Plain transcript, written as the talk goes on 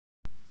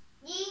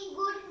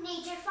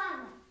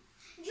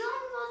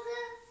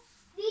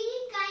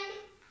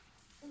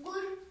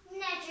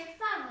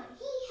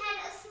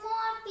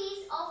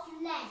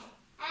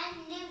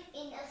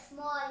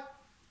small,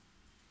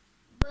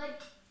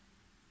 but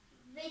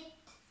with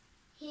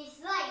his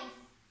wife,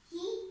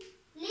 he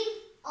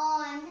lived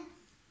on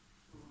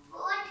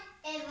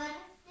whatever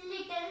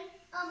little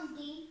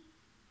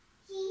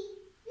he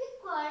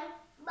required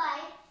by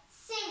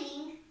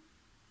selling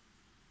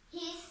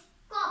his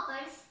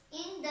coppers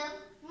in the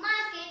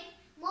market.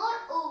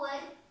 Moreover,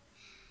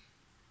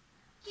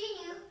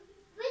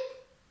 with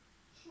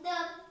the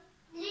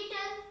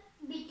little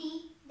bitty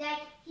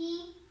that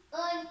he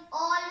earned,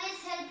 always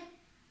helped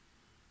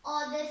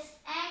others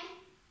and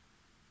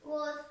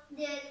was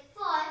there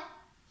for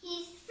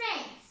his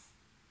friends.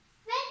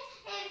 When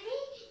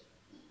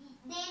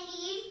they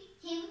need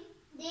him,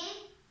 they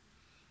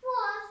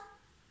was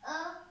a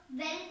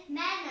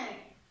well-mannered,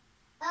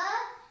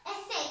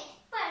 asset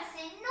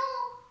person. No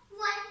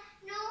one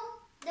knew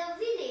the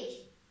village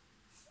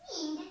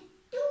seemed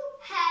to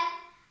have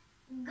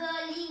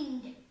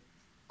gleaned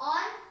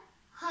or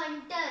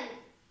hunted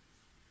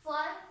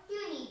for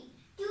Tuni.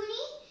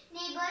 Tuni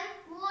neighbor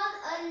was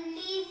a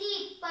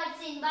lazy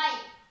person by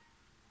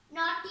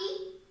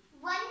naughty.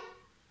 One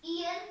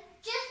year,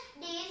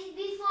 just days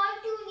before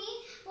Tuni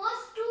was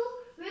to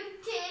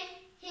rotate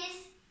his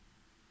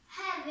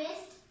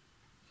harvest,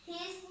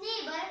 his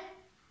neighbor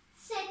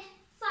set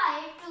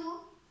fire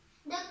to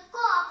the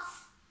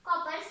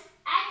coppers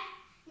at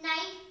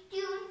night.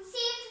 Tune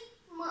saved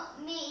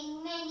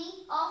many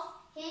of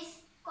his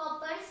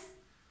coppers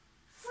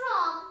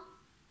from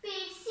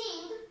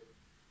perishing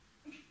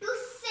to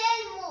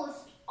sell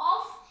most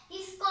of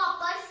his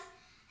coppers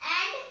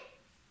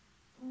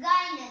and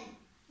gain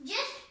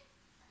just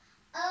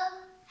a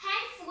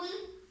handful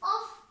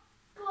of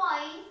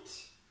point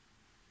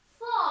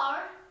for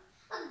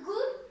a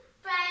good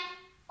part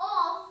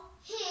of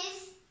his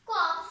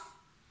crops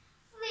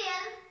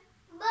were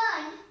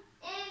burned.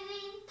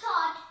 Every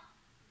thought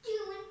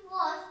Tune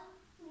was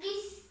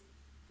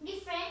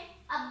different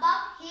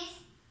about his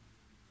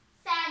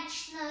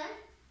functional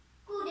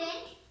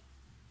couldn't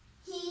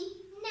he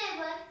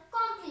never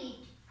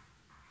complete.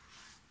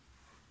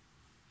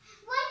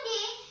 One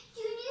day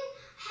Tune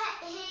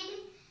heard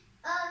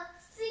a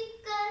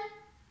squeaker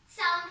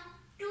sound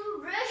to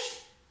rush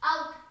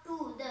out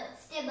to the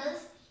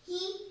stables.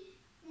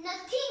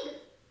 Nothing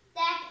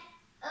that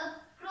a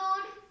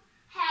crowd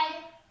had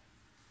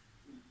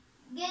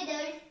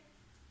gathered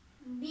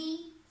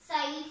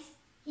besides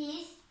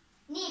his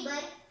neighbor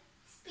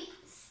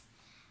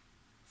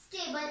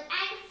stable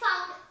and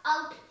found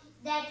out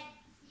that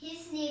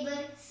his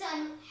neighbor's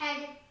son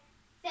had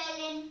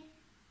fallen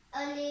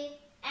ill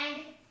and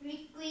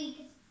required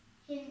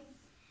him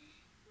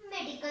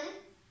medical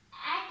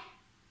at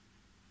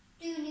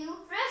Tunu.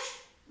 Rushed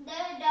the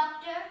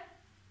doctor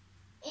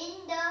in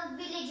the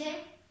villager.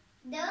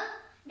 The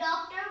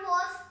doctor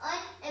was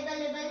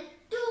unavailable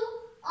to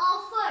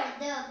offer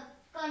the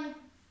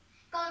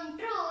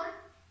control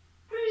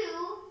crew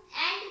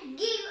and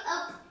give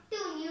up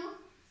Tunu.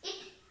 It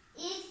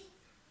is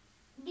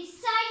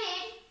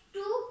decided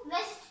to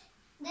visit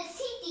the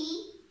city.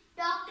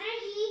 Doctor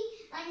he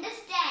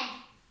understand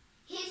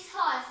his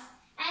horse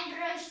and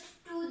rushed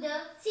to the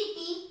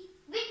city,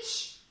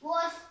 which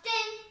was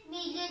 10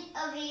 miles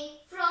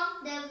away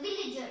from the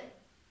villager.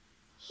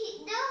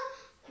 The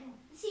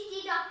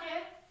city doctor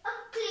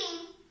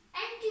acclaimed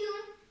and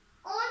Tune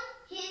on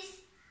his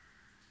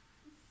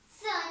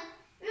son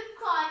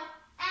record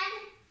and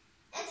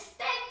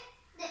expect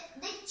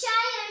the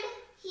child.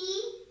 He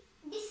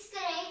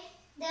described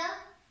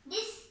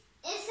this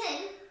is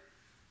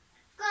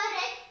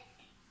correct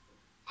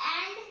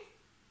and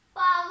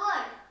power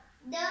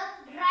the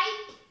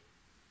right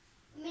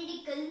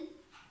medical.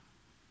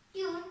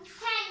 Tune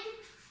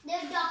thanked the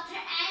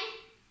doctor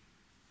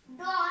and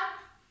brought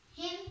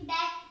him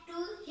back to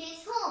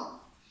his home.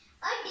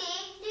 A day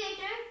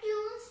later,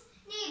 Tune's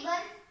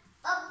neighbor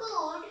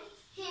abhorred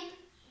him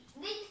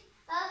with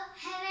a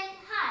heavy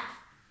heart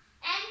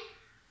and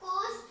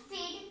caused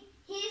fed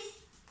his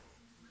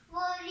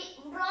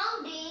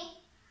wrong day.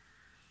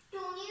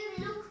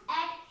 Tune looked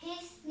at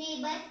his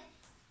neighbor,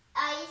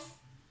 eyes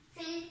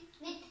filled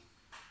with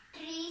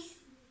tears.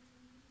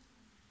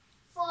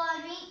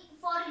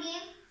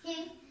 Forgive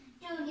him,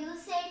 Tune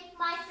said.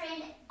 My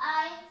friend,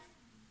 I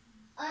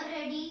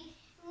already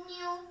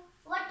knew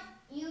what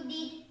you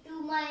did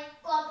to my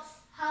crops.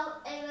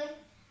 However,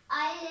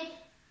 I let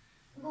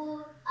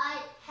go. I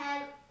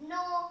have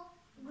no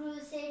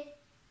bruised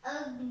a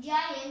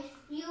giant.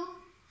 You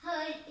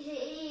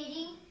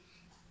hearing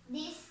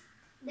this,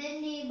 the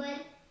neighbor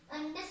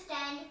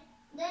understand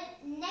the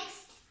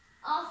next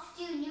of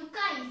Tunu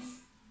kinds.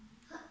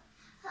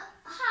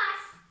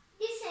 Hearts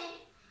descent.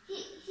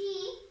 He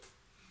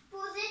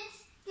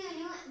possesses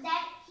Tunu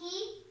that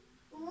he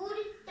would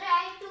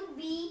try to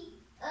be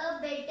a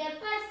better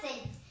person.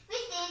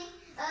 Within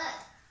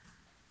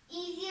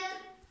easier,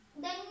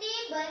 the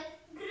neighbor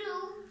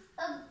grew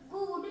a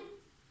good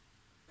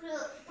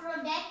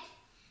product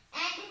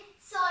and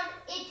sold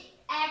it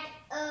at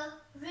a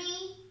reasonable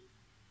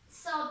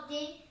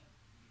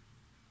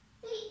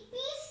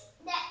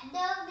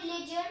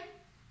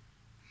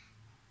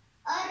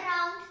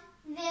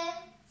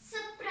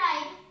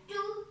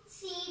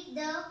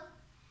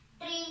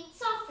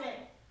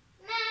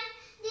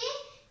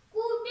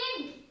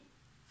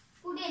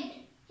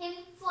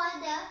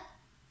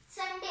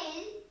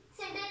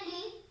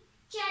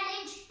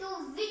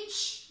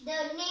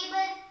the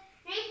neighbor